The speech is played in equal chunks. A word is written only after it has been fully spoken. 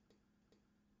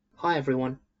Hi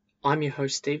everyone, I'm your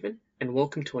host Stephen, and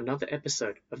welcome to another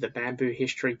episode of the Bamboo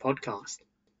History Podcast.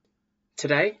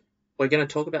 Today, we're going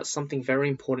to talk about something very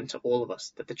important to all of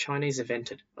us that the Chinese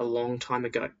invented a long time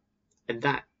ago, and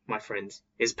that, my friends,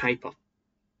 is paper.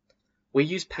 We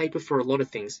use paper for a lot of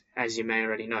things, as you may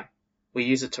already know. We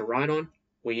use it to write on,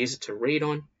 we use it to read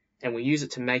on, and we use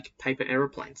it to make paper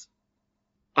aeroplanes.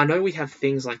 I know we have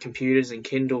things like computers and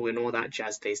Kindle and all that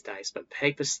jazz these days, but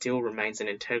paper still remains an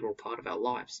integral part of our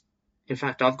lives. In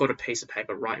fact, I've got a piece of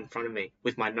paper right in front of me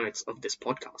with my notes of this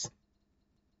podcast.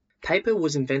 Paper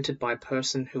was invented by a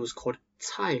person who was called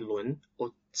蔡伦,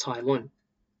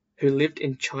 who lived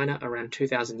in China around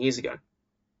 2,000 years ago.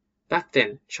 Back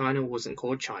then, China wasn't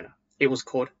called China. It was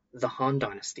called the Han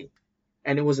Dynasty,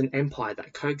 and it was an empire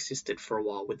that coexisted for a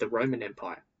while with the Roman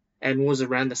Empire, and was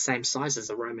around the same size as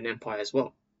the Roman Empire as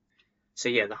well. So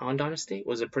yeah, the Han Dynasty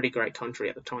was a pretty great country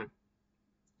at the time.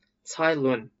蔡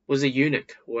伦was a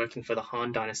eunuch working for the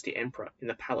Han Dynasty emperor in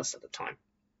the palace at the time.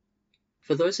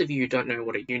 For those of you who don't know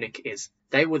what a eunuch is,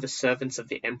 they were the servants of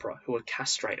the emperor who were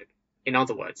castrated. In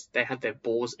other words, they had their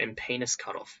balls and penis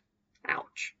cut off.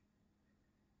 Ouch.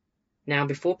 Now,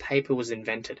 before paper was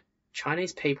invented,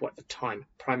 Chinese people at the time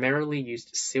primarily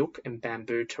used silk and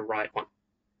bamboo to write on.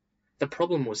 The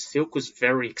problem was silk was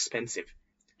very expensive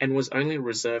and was only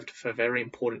reserved for very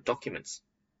important documents.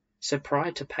 So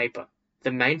prior to paper,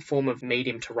 the main form of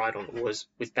medium to write on was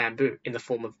with bamboo in the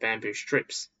form of bamboo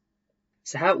strips.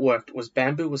 So how it worked was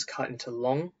bamboo was cut into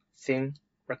long, thin,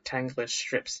 rectangular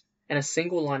strips, and a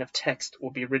single line of text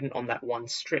would be written on that one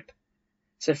strip.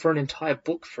 So for an entire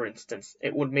book, for instance,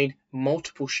 it would mean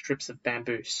multiple strips of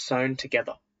bamboo sewn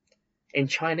together. In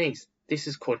Chinese, this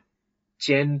is called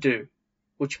jiandu,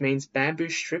 which means bamboo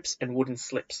strips and wooden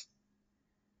slips.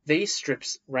 These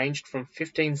strips ranged from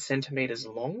 15 centimeters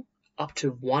long up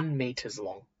to 1 meters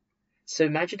long. So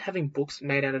imagine having books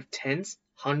made out of tens,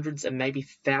 hundreds, and maybe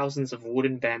thousands of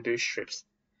wooden bamboo strips.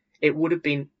 It would have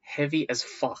been heavy as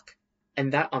fuck.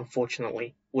 And that,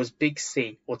 unfortunately, was Big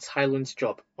C or Cailin's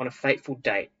job on a fateful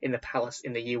day in the palace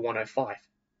in the year 105,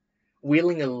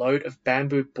 wheeling a load of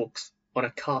bamboo books on a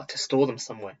cart to store them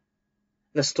somewhere.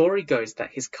 The story goes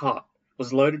that his cart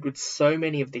was loaded with so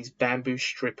many of these bamboo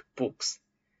strip books.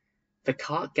 The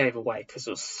cart gave away because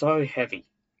it was so heavy,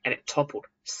 and it toppled,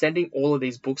 sending all of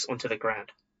these books onto the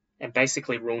ground, and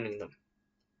basically ruining them.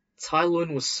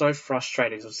 Cai-lun was so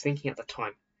frustrated, he was thinking at the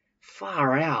time,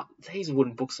 far out, these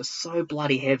wooden books are so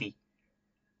bloody heavy.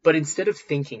 But instead of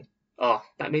thinking, oh,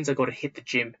 that means I got to hit the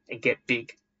gym and get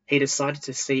big, he decided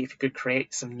to see if he could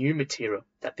create some new material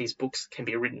that these books can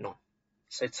be written on.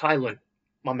 So Cai-lun,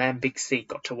 my man Big C,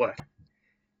 got to work.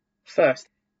 First,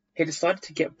 he decided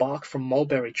to get bark from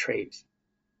mulberry trees,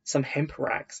 some hemp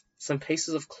rags, some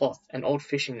pieces of cloth and old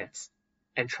fishing nets,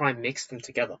 and try and mix them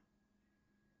together.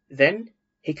 Then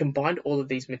he combined all of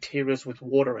these materials with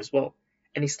water as well,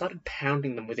 and he started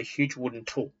pounding them with a huge wooden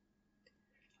tool.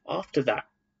 After that,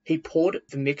 he poured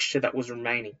the mixture that was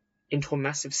remaining into a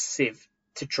massive sieve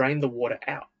to drain the water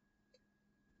out.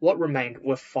 What remained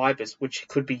were fibers which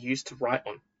could be used to write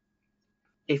on.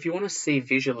 If you want to see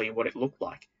visually what it looked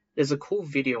like, there's a cool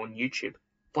video on YouTube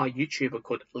by a YouTuber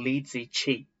called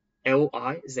Liziqi,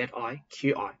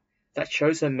 Liziqi, that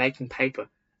shows her making paper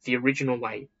the original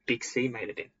way Big C made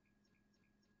it in.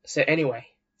 So anyway,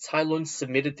 Cai-lun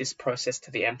submitted this process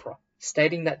to the emperor,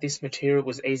 stating that this material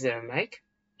was easy to make,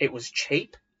 it was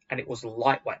cheap, and it was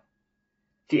lightweight.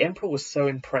 The emperor was so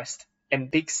impressed,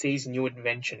 and Big C's new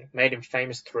invention made him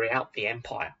famous throughout the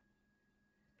empire.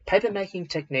 Paper-making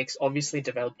techniques obviously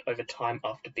developed over time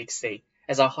after Big C,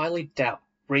 as I highly doubt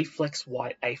reflex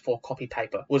white A4 copy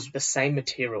paper was the same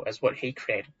material as what he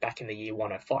created back in the year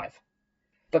 105.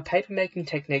 But paper-making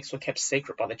techniques were kept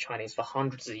secret by the Chinese for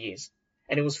hundreds of years,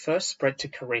 and it was first spread to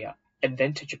Korea and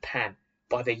then to Japan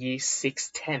by the year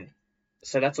 610,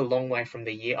 so that's a long way from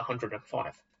the year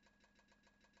 105.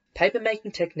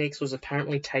 Paper-making techniques was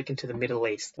apparently taken to the Middle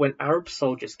East when Arab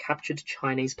soldiers captured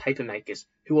Chinese papermakers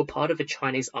who were part of a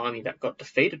Chinese army that got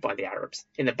defeated by the Arabs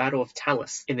in the Battle of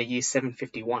Talis in the year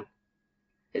 751.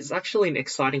 It's actually an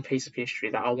exciting piece of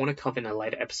history that I want to cover in a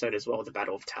later episode as well, the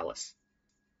Battle of Talis.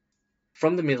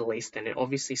 From the Middle East, then, it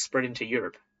obviously spread into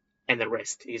Europe, and the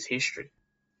rest is history.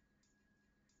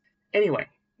 Anyway,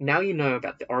 now you know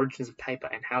about the origins of paper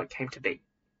and how it came to be.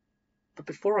 But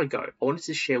before I go, I wanted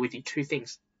to share with you two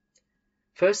things.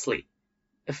 Firstly,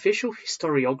 official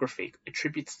historiography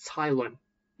attributes Cai-lun,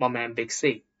 my man Big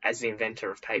C, as the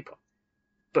inventor of paper.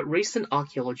 But recent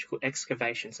archaeological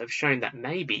excavations have shown that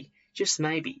maybe, just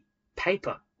maybe,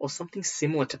 paper, or something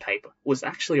similar to paper, was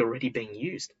actually already being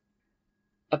used.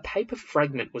 A paper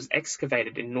fragment was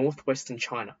excavated in northwestern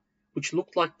China, which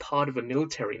looked like part of a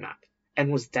military map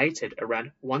and was dated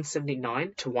around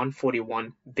 179 to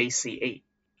 141 BCE,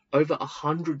 over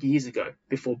 100 years ago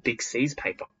before Big C's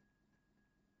paper.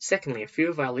 Secondly, a few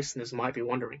of our listeners might be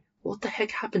wondering, what the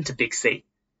heck happened to Big C?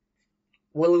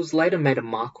 Well, it was later made a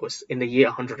marquis in the year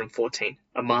 114.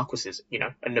 A marquis is,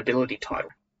 a nobility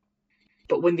title.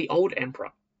 But when the old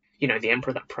emperor, the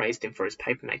emperor that praised him for his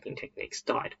papermaking techniques,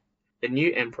 died, the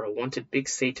new emperor wanted Big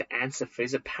C to answer for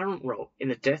his apparent role in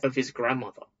the death of his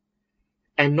grandmother.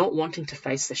 And not wanting to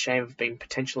face the shame of being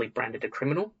potentially branded a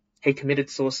criminal, he committed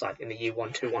suicide in the year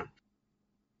 121.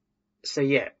 So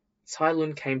yeah, Cai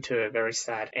Lun came to a very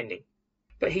sad ending.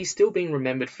 But he's still being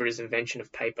remembered for his invention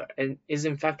of paper, and is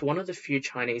in fact one of the few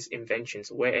Chinese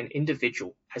inventions where an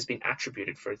individual has been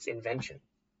attributed for its invention.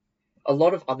 A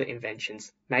lot of other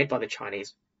inventions made by the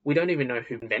Chinese, we don't even know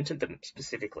who invented them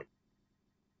specifically.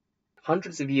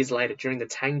 Hundreds of years later, during the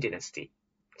Tang dynasty,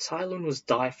 Cai Lun was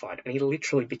deified and he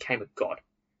literally became a god.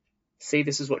 See,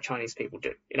 this is what Chinese people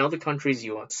do. In other countries,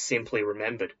 you are simply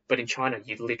remembered, but in China,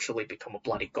 you literally become a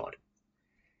bloody god.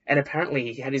 And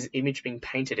apparently he had his image being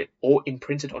painted or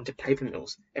imprinted onto paper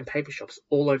mills and paper shops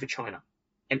all over China,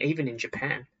 and even in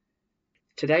Japan.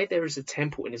 Today there is a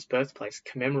temple in his birthplace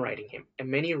commemorating him, and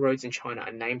many roads in China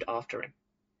are named after him.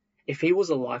 If he was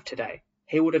alive today,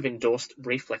 he would have endorsed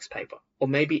reflex paper, or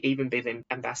maybe even be the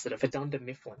ambassador for Dunder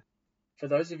Mifflin. For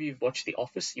those of you who've watched The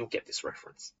Office, you'll get this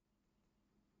reference.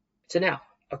 So now,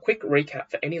 a quick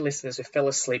recap for any listeners who fell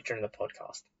asleep during the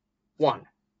podcast. 1.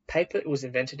 Paper was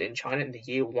invented in China in the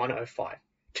year 105,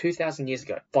 2,000 years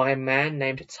ago, by a man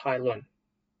named Cai Lun.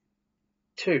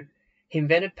 2. He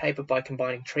invented paper by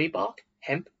combining tree bark,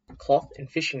 hemp, cloth, and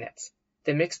fishing nets,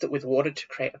 then mixed it with water to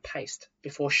create a paste,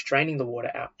 before straining the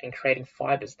water out and creating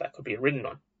fibers that could be written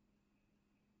on.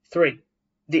 3.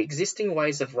 The existing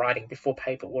ways of writing before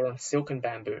paper were on silk and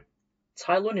bamboo.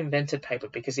 Cai Lun invented paper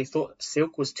because he thought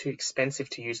silk was too expensive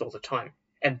to use all the time,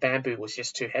 and bamboo was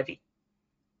just too heavy.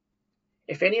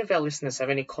 If any of our listeners have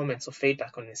any comments or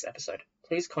feedback on this episode,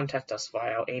 please contact us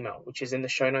via our email, which is in the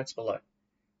show notes below.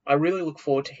 I really look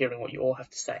forward to hearing what you all have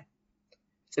to say.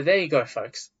 So there you go,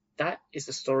 folks. That is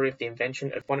the story of the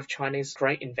invention of one of China's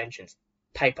great inventions,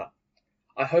 paper.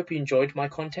 I hope you enjoyed my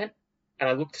content, and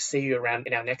I look to see you around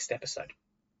in our next episode.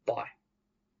 Bye.